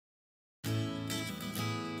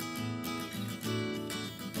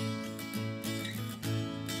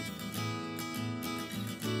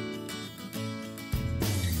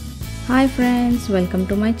Hi friends, welcome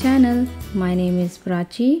to my channel. My name is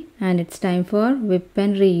Prachi and it's time for WIP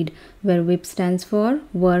and Read, where WIP stands for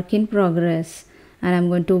Work in Progress. And I'm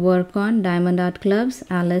going to work on Diamond Art Club's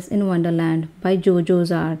Alice in Wonderland by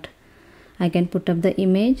JoJoes Art. I can put up the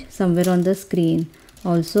image somewhere on the screen.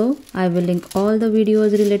 Also, I will link all the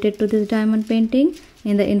videos related to this diamond painting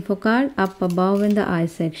in the info card up above in the I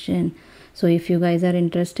section. So if you guys are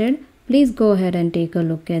interested, please go ahead and take a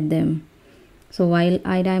look at them. So while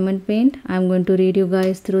I diamond paint, I'm going to read you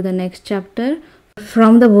guys through the next chapter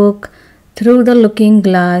from the book Through the Looking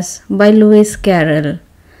Glass by Lewis Carroll.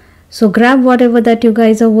 So grab whatever that you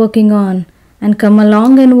guys are working on and come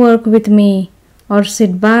along and work with me, or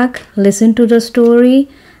sit back, listen to the story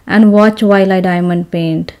and watch while I diamond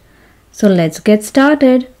paint. So let's get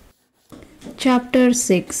started. Chapter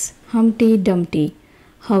 6, Humpty Dumpty.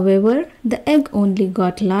 However, the egg only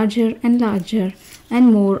got larger and larger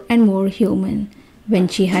and more human. When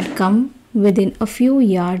she had come within a few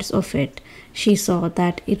yards of it, she saw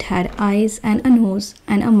that it had eyes and a nose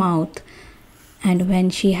and a mouth. And when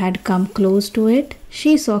she had come close to it,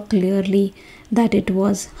 she saw clearly that it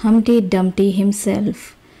was Humpty Dumpty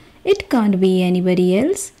himself. "It can't be anybody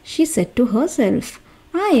else," she said to herself.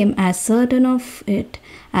 "I am as certain of it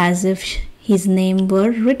as if his name were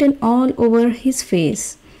written all over his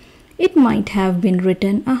face. It might have been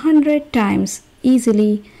written 100 times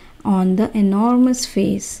easily on the enormous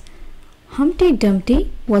face." Humpty Dumpty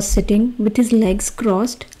was sitting with his legs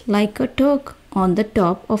crossed like a Turk on the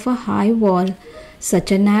top of a high wall,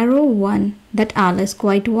 such a narrow one that Alice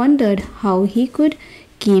quite wondered how he could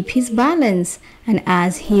keep his balance, and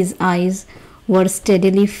as his eyes were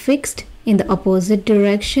steadily fixed in the opposite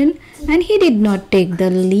direction and he did not take the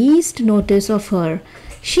least notice of her,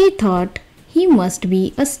 she thought he must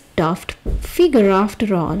be a stuffed figure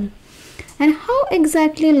after all. "And how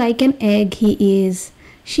exactly like an egg he is,"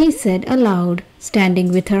 she said aloud,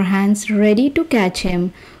 standing with her hands ready to catch him,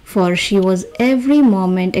 for she was every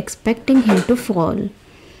moment expecting him to fall.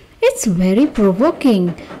 "It's very provoking,"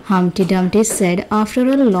 Humpty Dumpty said after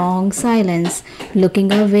a long silence,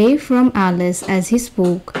 looking away from Alice as he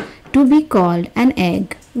spoke, "to be called an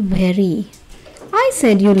egg. Very." "I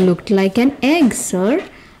said you looked like an egg, sir,"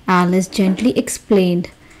 Alice gently explained.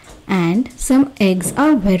 "And some eggs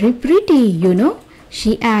are very pretty, you know,"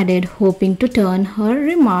 she added, hoping to turn her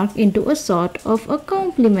remark into a sort of a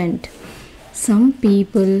compliment. "Some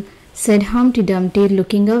people," said Humpty Dumpty,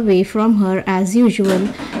 looking away from her as usual,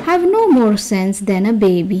 "have no more sense than a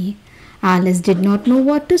baby." Alice did not know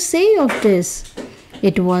what to say of this.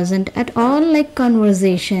 It wasn't at all like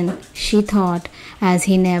conversation, she thought, as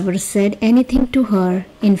he never said anything to her.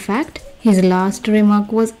 In fact, his last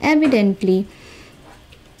remark was evidently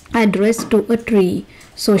addressed to a tree,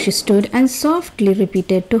 so she stood and softly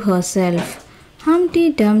repeated to herself, "Humpty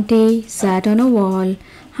Dumpty sat on a wall.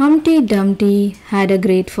 Humpty Dumpty had a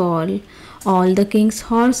great fall. All the king's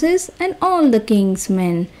horses and all the king's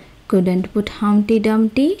men couldn't put Humpty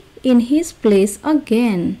Dumpty in his place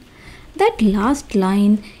again." "That last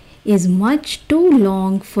line is much too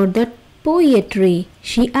long for the poetry,"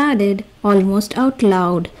 she added almost out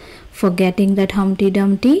loud, forgetting that Humpty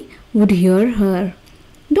Dumpty would hear her.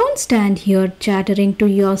 "Don't stand here chattering to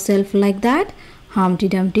yourself like that," Humpty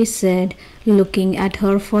Dumpty said, looking at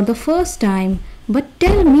her for the first time. "But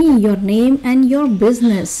tell me your name and your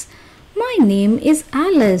business." "My name is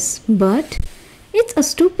Alice, but—" "It's a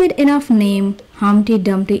stupid enough name," Humpty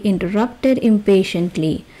Dumpty interrupted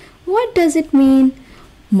impatiently. "What does it mean?"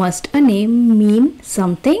 "Must a name mean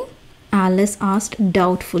something?" Alice asked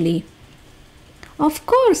doubtfully. "Of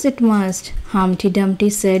course it must," Humpty Dumpty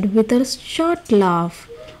said with a short laugh.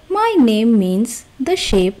 "My name means the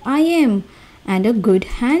shape I am, and a good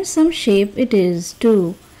handsome shape it is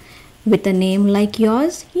too. With a name like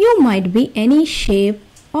yours, you might be any shape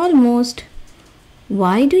almost."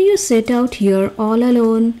 "Why do you sit out here all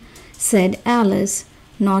alone?" said Alice,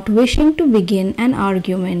 not wishing to begin an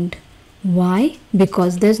argument. "Why,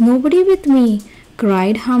 because there's nobody with me,"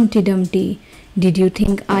 cried Humpty Dumpty. "Did you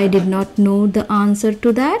think I did not know the answer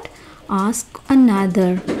to that?" asked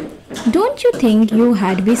another. "Don't you think you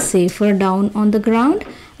had be safer down on the ground?"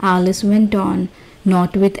 Alice went on,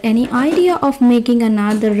 not with any idea of making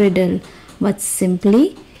another riddle, but simply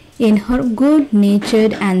in her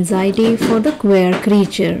good-natured anxiety for the queer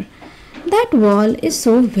creature. "That wall is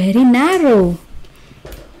so very narrow."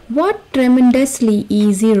 "What tremendously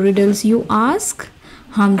easy riddles you ask,"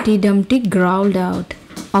 Humpty Dumpty growled out.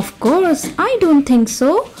 "Of course, I don't think so.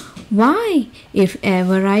 Why, if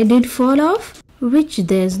ever I did fall off, which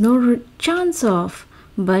there's no chance of,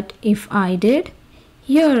 but if I did—"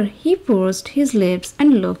 Here he pursed his lips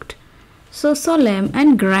and looked so solemn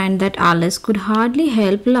and grand that Alice could hardly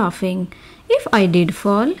help laughing. If I did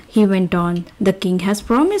fall, he went on, the king has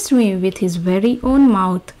promised me with his very own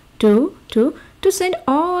mouth to send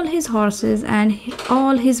all his horses and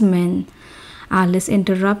all his men. Alice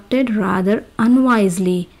interrupted rather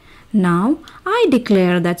unwisely. Now, I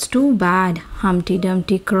declare that's too bad, Humpty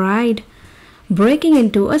Dumpty cried, breaking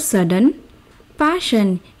into a sudden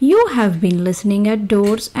passion. You have been listening at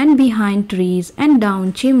doors and behind trees and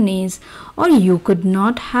down chimneys, or you could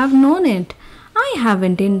not have known it. I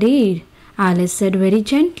haven't indeed, Alice said very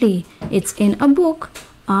gently. It's in a book.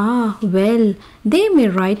 Ah, well, they may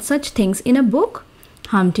write such things in a book,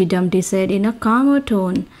 Humpty Dumpty said in a calmer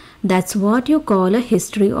tone. That's what you call a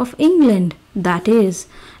history of England, that is.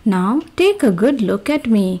 Now take a good look at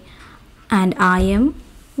me. And I am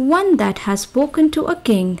one that has spoken to a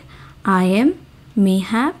king. I am,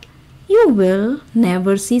 mayhap, you will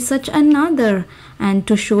never see such another. And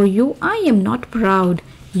to show you I am not proud,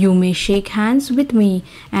 you may shake hands with me.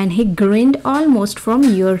 And he grinned almost from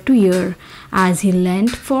ear to ear as he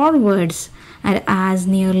leant forwards, and as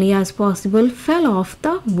nearly as possible fell off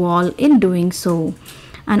the wall in doing so,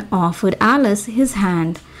 and offered Alice his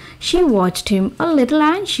hand. She watched him a little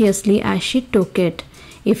anxiously as she took it.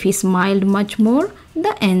 If he smiled much more,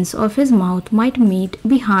 the ends of his mouth might meet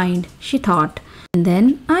behind, she thought. And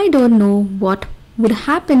then I don't know what would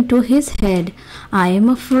happen to his head. I am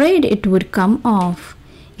afraid it would come off.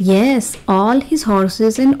 Yes, all his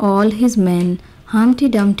horses and all his men, Humpty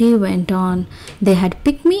Dumpty went on. They had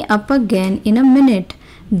picked me up again in a minute.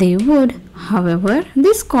 They would. However,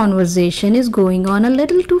 this conversation is going on a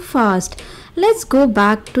little too fast. Let's go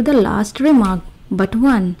back to the last remark, but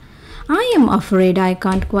one. I am afraid I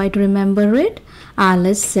can't quite remember it,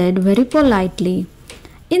 Alice said very politely.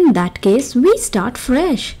 In that case, we start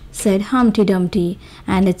fresh, said Humpty Dumpty,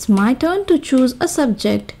 and it's my turn to choose a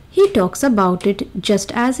subject. He talks about it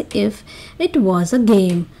just as if it was a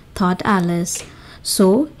game, thought Alice.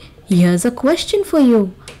 So, here's a question for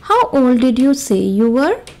you. How old did you say you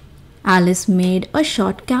were? Alice made a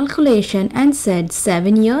short calculation and said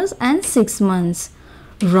 7 years and 6 months.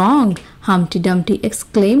 Wrong, Humpty Dumpty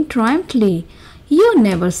exclaimed triumphantly. You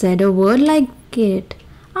never said a word like it.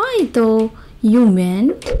 I thought you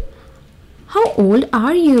meant... How old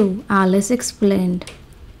are you? Alice explained.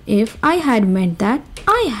 If I had meant that,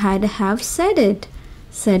 I had have said it,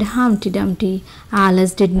 said Humpty Dumpty.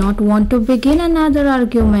 Alice did not want to begin another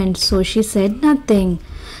argument, so she said nothing.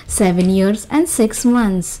 7 years and 6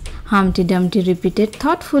 months, Humpty Dumpty repeated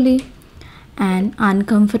thoughtfully. An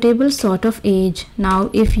uncomfortable sort of age. Now,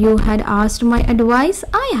 if you had asked my advice,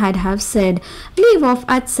 I had have said, leave off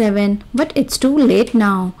at 7, but it's too late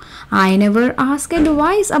now. I never ask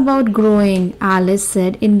advice about growing, Alice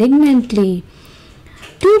said indignantly.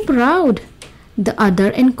 Too proud? The other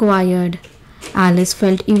inquired. Alice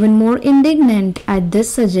felt even more indignant at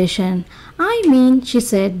this suggestion. I mean, she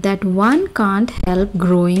said, that one can't help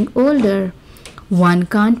growing older. One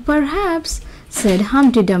can't perhaps, said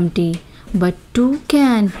Humpty Dumpty, but two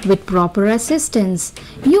can, with proper assistance.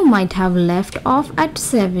 You might have left off at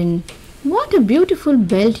 7. What a beautiful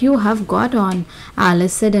belt you have got on,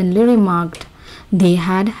 Alice suddenly remarked. They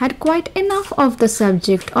had had quite enough of the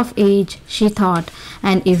subject of age, she thought,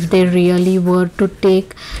 and if they really were to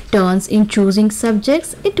take turns in choosing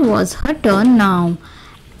subjects, it was her turn now.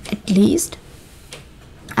 At least,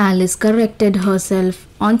 Alice corrected herself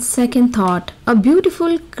on second thought. A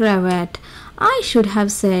beautiful cravat. I should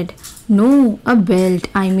have said, no, a belt,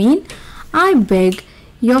 I mean. I beg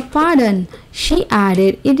your pardon, she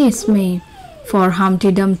added in dismay. For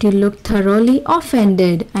Humpty Dumpty looked thoroughly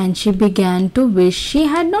offended, and she began to wish she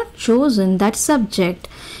had not chosen that subject.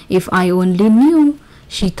 If I only knew,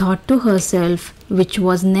 she thought to herself, which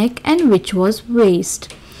was neck and which was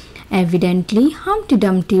waist. Evidently, Humpty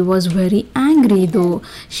Dumpty was very angry, though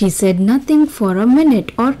she said nothing for a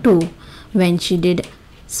minute or two. When she did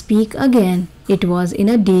speak again, it was in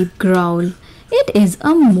a deep growl. It is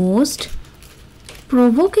a most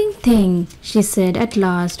provoking thing, she said at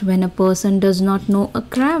last, when a person does not know a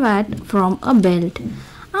cravat from a belt.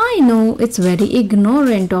 I know it's very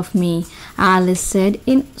ignorant of me, Alice said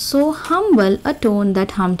in so humble a tone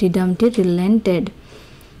that Humpty Dumpty relented.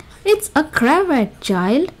 It's a cravat,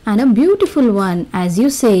 child, and a beautiful one, as you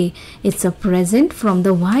say. It's a present from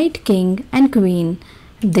the White King and Queen.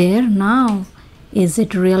 There now. Is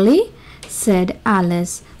it really? Said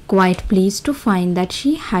Alice, quite pleased to find that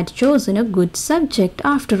she had chosen a good subject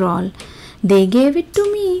after all. They gave it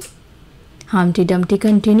to me. Humpty Dumpty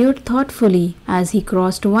continued thoughtfully as he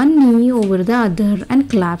crossed one knee over the other and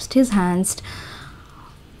clasped his hands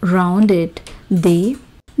round it. They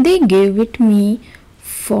gave it me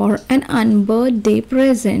For an unbirthday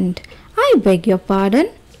present. I beg your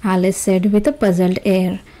pardon, Alice said with a puzzled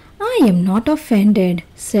air. I am not offended,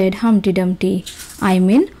 said Humpty Dumpty. I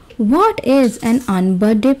mean, what is an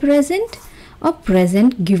unbirthday present? A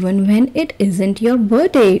present given when it isn't your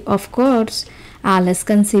birthday, of course. Alice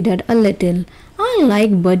considered a little. I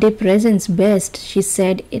like birthday presents best, she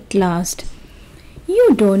said at last.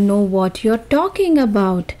 You don't know what you're talking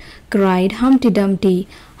about, cried Humpty Dumpty.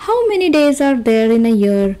 How many days are there in a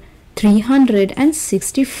year?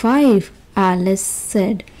 365, Alice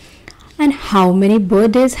said. And how many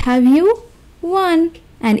birthdays have you? One.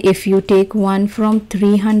 And if you take one from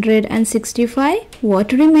 365,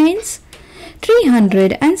 what remains?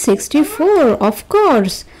 364, of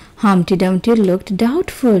course. Humpty Dumpty looked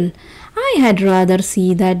doubtful. I had rather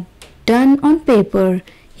see that done on paper,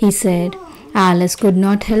 he said. Alice could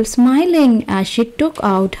not help smiling as she took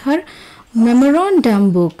out her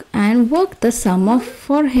memorandum book and worked the sum off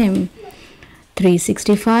for him.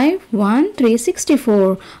 365, 1,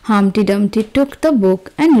 364. Humpty Dumpty took the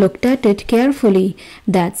book and looked at it carefully.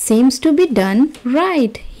 That seems to be done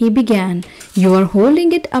right, he began. You are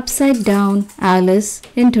holding it upside down, Alice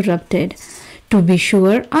interrupted. To be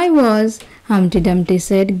sure I was, Humpty Dumpty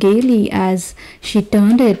said gaily as she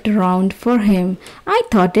turned it round for him. I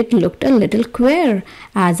thought it looked a little queer.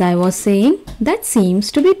 As I was saying, that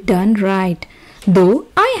seems to be done right. Though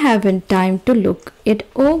I haven't time to look it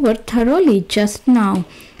over thoroughly just now,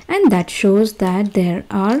 and that shows that there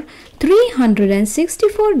are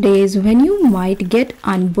 364 days when you might get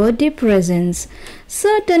unbirthday presents.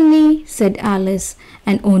 Certainly, said Alice,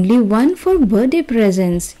 and only one for birthday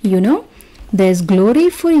presents, you know. There's glory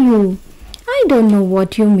for you. I don't know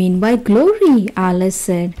what you mean by glory, Alice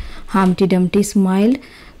said. Humpty Dumpty smiled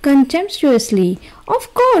contemptuously.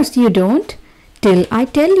 Of course you don't. Till I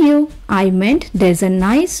tell you, I meant there's a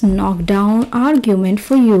nice knockdown argument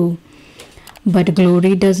for you. But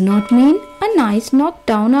glory does not mean a nice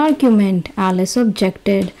knockdown argument, Alice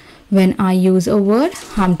objected. When I use a word,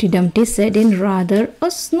 Humpty Dumpty said in rather a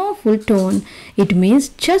snowful tone, it means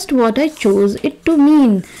just what I chose it to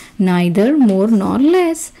mean, neither more nor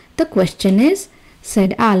less. The question is,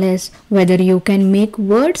 said Alice, whether you can make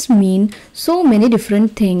words mean so many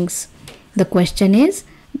different things. The question is,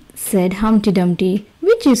 said Humpty Dumpty,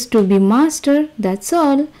 which is to be master, that's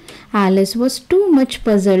all. Alice was too much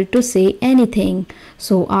puzzled to say anything,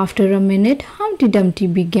 so after a minute Humpty Dumpty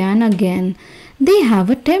began again. They have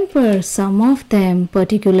a temper, some of them,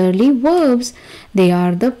 particularly verbs. They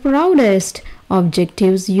are the proudest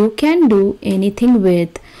adjectives you can do anything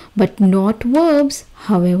with, but not verbs.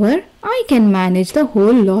 However, I can manage the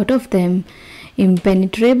whole lot of them.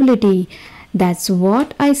 Impenetrability, that's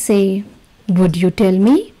what I say. Would you tell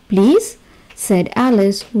me, please? Said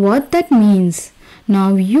Alice, what that means.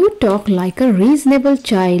 Now you talk like a reasonable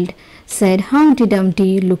child, said Humpty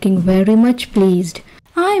Dumpty, looking very much pleased.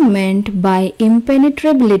 I meant by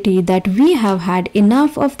impenetrability that we have had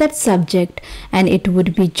enough of that subject, and it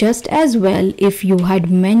would be just as well if you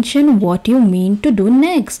had mentioned what you mean to do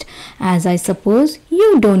next, as I suppose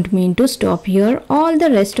you don't mean to stop here all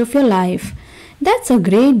the rest of your life. That's a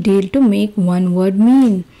great deal to make one word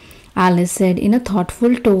mean, Alice said in a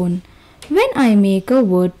thoughtful tone. When I make a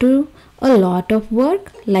word do a lot of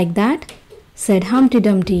work like that, said Humpty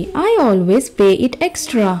Dumpty, I always pay it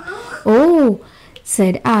extra. Oh,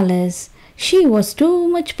 said Alice. She was too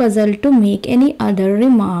much puzzled to make any other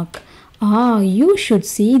remark. Ah, you should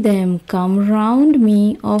see them come round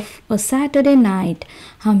me of a Saturday night,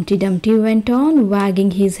 Humpty Dumpty went on,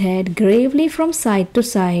 wagging his head gravely from side to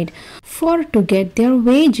side, for to get their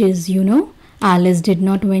wages, you know. Alice did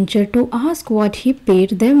not venture to ask what he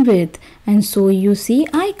paid them with, and so you see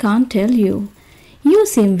I can't tell you. You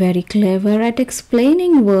seem very clever at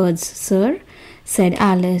explaining words, sir, said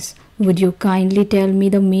Alice. Would you kindly tell me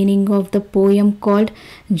the meaning of the poem called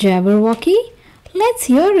Jabberwocky? Let's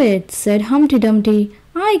hear it, said Humpty Dumpty.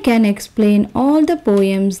 I can explain all the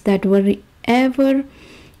poems that were ever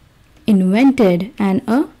invented and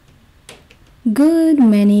a good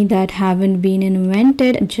many that haven't been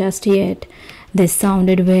invented just yet. This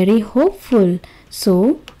sounded very hopeful,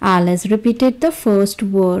 so Alice repeated the first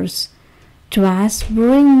verse. 'Twas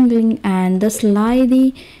bringing and the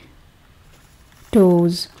slithy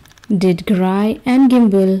toes did cry and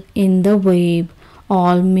gimble in the wave.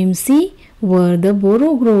 All mimsy were the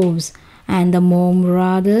borogoves, and the mome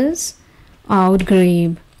brothers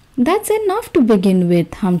outgrabe. That's enough to begin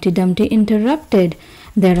with, Humpty Dumpty interrupted.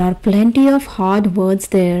 There are plenty of hard words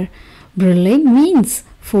there. Brilling means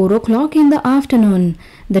 4 o'clock in the afternoon,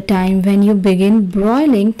 the time when you begin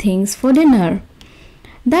broiling things for dinner.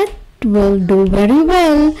 That will do very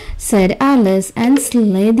well, said Alice. And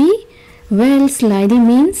slithy? Well, slithy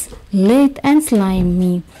means lithe and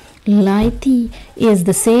slimy. Lithy is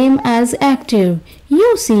the same as active.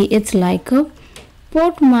 You see, it's like a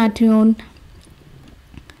portmanteau.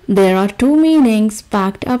 There are two meanings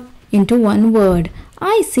packed up into one word.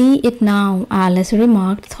 I see it now, Alice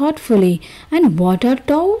remarked thoughtfully. And what are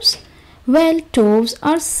toes? Well, toes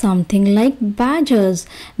are something like badgers.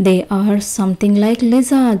 They are something like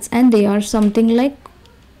lizards, and they are something like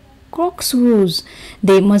cockatoos.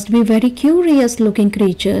 They must be very curious looking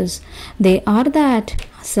creatures. They are that,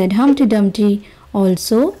 said Humpty Dumpty.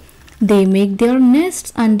 Also, they make their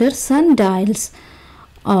nests under sundials.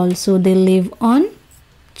 Also, they live on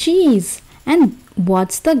cheese. And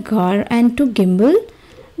what's the gyre and to gimble?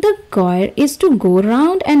 The gyre is to go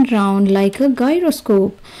round and round like a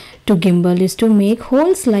gyroscope. To gimble is to make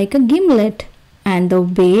holes like a gimlet. And the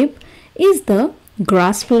babe is the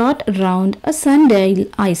grass plot round a sundial,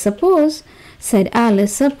 I suppose, said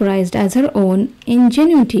Alice, surprised at her own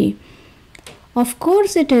ingenuity. Of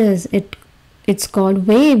course it is. It's called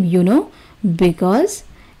wave, you know, because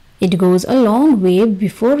it goes a long way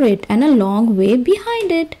before it and a long way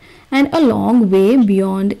behind it and a long way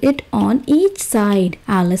beyond it on each side,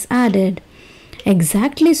 Alice added.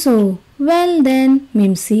 Exactly so. Well then,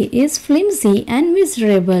 Mimsy is flimsy and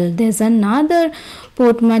miserable. There's another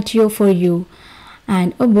portmanteau for you.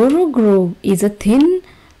 And a borough is a thin,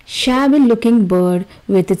 shabby-looking bird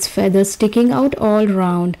with its feathers sticking out all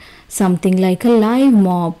round, something like a live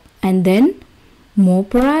mop. And then,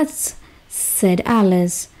 mop rats, said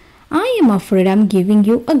Alice. I am afraid I'm giving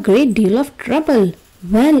you a great deal of trouble.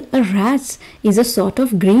 Well, a rat is a sort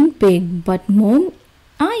of green pig, but mom,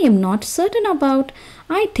 I am not certain about.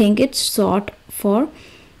 I think it's sort for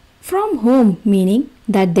from home, meaning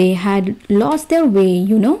that they had lost their way,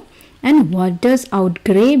 you know. And what does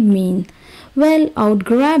outgrab mean? Well,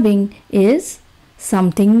 outgrabbing is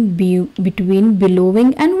something between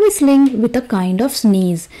bellowing and whistling with a kind of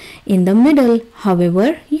sneeze in the middle.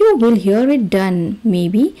 However, you will hear it done,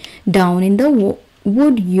 maybe down in the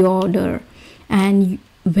wood yonder. And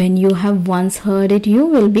when you have once heard it, you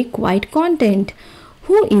will be quite content.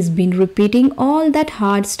 Who is been repeating all that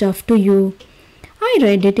hard stuff to you? I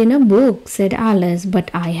read it in a book, said Alice, but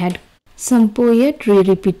I had some poetry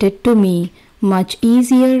repeated to me, much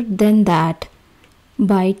easier than that.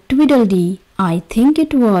 By Tweedledee, I think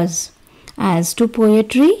it was. As to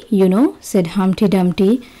poetry, you know, said Humpty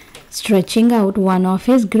Dumpty, stretching out one of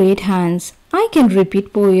his great hands, I can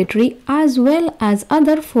repeat poetry as well as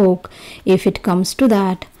other folk, if it comes to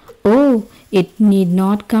that. Oh, it need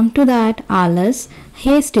not come to that, Alice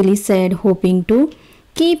hastily said, hoping to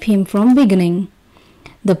keep him from beginning.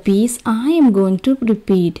 The piece I am going to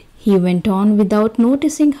repeat, he went on without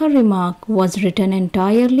noticing her remark, was written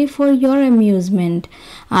entirely for your amusement.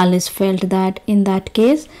 Alice felt that in that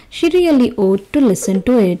case she really ought to listen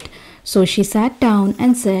to it. So she sat down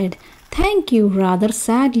and said, Thank you, rather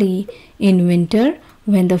sadly. In winter,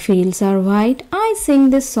 when the fields are white, I sing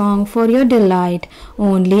this song for your delight.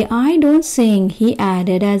 Only I don't sing, he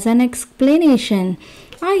added as an explanation.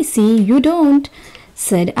 I see you don't,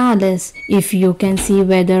 said Alice. If you can see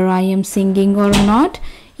whether I am singing or not,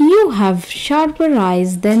 you have sharper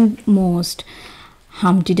eyes than most.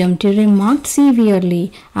 Humpty Dumpty remarked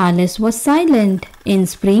severely. Alice was silent. In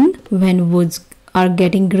spring, when woods are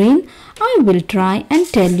getting green, I will try and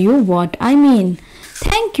tell you what I mean.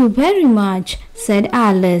 Thank you very much, said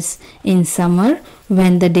Alice. In summer,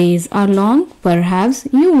 when the days are long, perhaps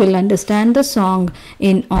you will understand the song.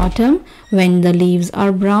 In autumn, when the leaves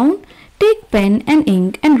are brown, take pen and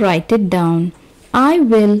ink and write it down. I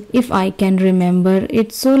will, if I can remember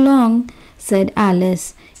it so long, said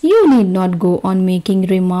Alice. You need not go on making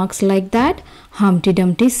remarks like that, Humpty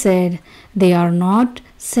Dumpty said. They are not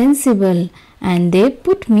sensible, and they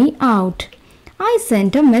put me out. I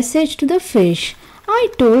sent a message to the fish. I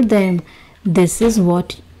told them, this is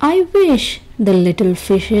what I wish. The little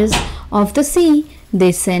fishes of the sea,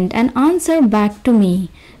 they sent an answer back to me.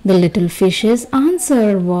 The little fish's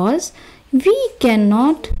answer was, we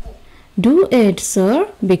cannot do it, sir,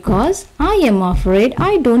 because I am afraid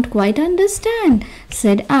I don't quite understand,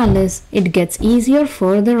 said Alice. It gets easier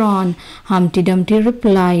further on, Humpty Dumpty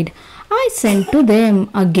replied. I sent to them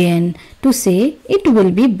again to say it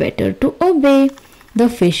will be better to obey. The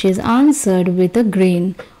fishes answered with a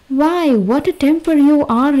grin. Why, what a temper you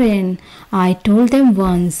are in! I told them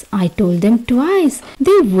once, I told them twice.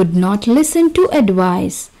 They would not listen to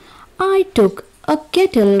advice. I took a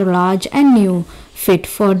kettle large and new, fit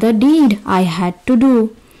for the deed I had to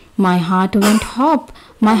do. My heart went hop,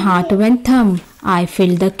 my heart went thump. I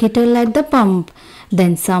filled the kettle at the pump.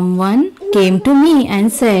 Then someone came to me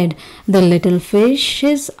and said, "The little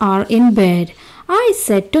fishes are in bed." I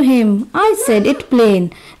said to him, I said it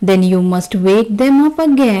plain, "Then you must wake them up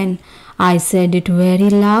again." I said it very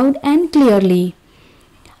loud and clearly.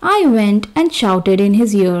 I went and shouted in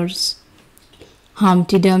his ears.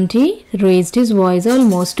 Humpty Dumpty raised his voice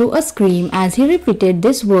almost to a scream as he repeated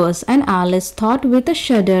this verse, and Alice thought with a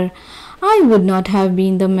shudder, I would not have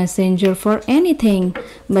been the messenger for anything.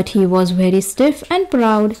 But he was very stiff and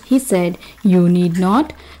proud. He said, "You need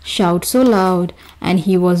not shout so loud." And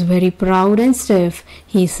he was very proud and stiff.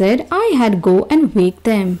 He said, "I had go and wake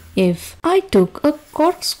them if I took a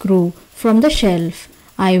corkscrew from the shelf.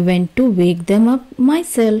 I went to wake them up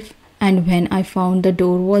myself. And when I found the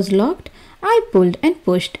door was locked, I pulled and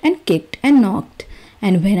pushed and kicked and knocked.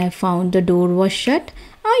 And when I found the door was shut,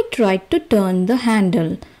 I tried to turn the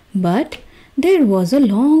handle." But there was a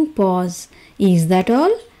long pause. "Is that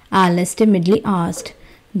all?" Alice timidly asked.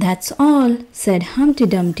 "That's all," said Humpty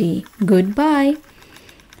Dumpty. "Goodbye."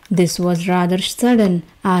 This was rather sudden,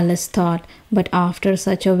 Alice thought, but after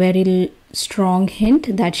such a very strong hint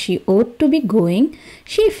that she ought to be going,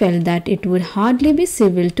 she felt that it would hardly be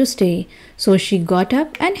civil to stay. So she got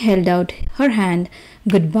up and held out her hand.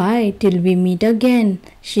 "Goodbye till we meet again,"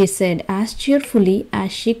 she said as cheerfully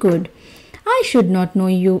as she could. "I should not know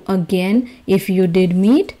you again if you did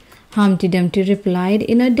meet," Humpty Dumpty replied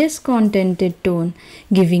in a discontented tone,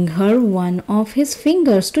 giving her one of his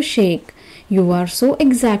fingers to shake. "You are so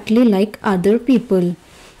exactly like other people.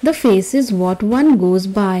 The face is what one goes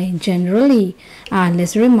by, generally,"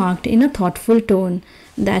 Alice remarked in a thoughtful tone.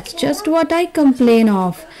 "That's just what I complain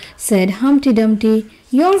of," said Humpty Dumpty.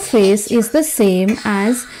 "Your face is the same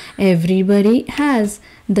as everybody has,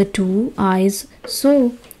 the two eyes so,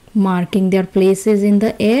 marking their places in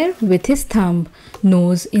the air with his thumb,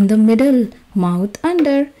 nose in the middle, mouth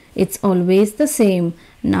under. It's always the same.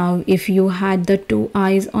 Now, if you had the two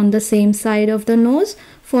eyes on the same side of the nose,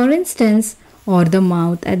 for instance, or the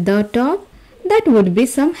mouth at the top, that would be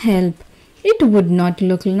some help." "It would not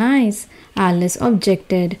look nice," Alice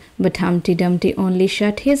objected, but Humpty Dumpty only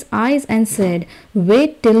shut his eyes and said,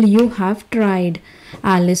 "Wait till you have tried."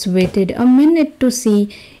 Alice waited a minute to see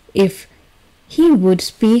if he would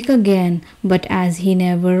speak again, but as he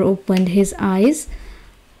never opened his eyes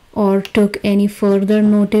or took any further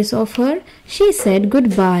notice of her, she said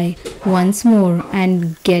goodbye once more,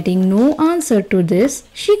 and getting no answer to this,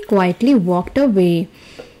 she quietly walked away.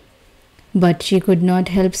 But she could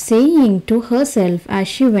not help saying to herself as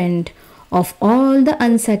she went, "Of all the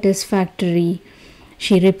unsatisfactory,"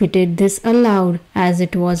 she repeated this aloud, as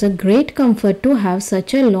it was a great comfort to have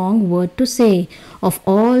such a long word to say. "Of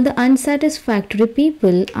all the unsatisfactory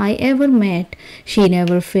people I ever met." She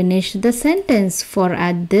never finished the sentence, for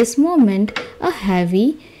at this moment a heavy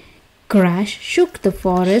crash shook the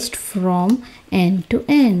forest from end to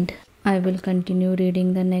end. I will continue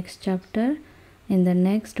reading the next chapter in the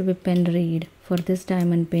next WIP and Read for this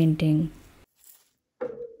diamond painting.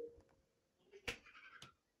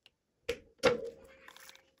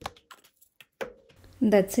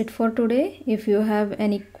 That's it for today. If you have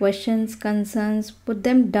any questions, concerns, put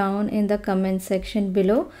them down in the comment section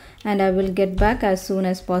below and I will get back as soon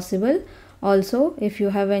as possible. Also, if you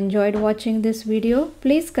have enjoyed watching this video,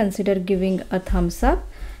 please consider giving a thumbs up,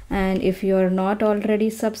 and if you are not already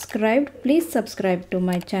subscribed, please subscribe to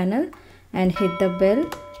my channel and hit the bell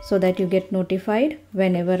so that you get notified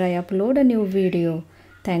whenever I upload a new video.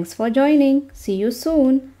 Thanks for joining. See you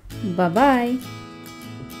soon. Bye bye.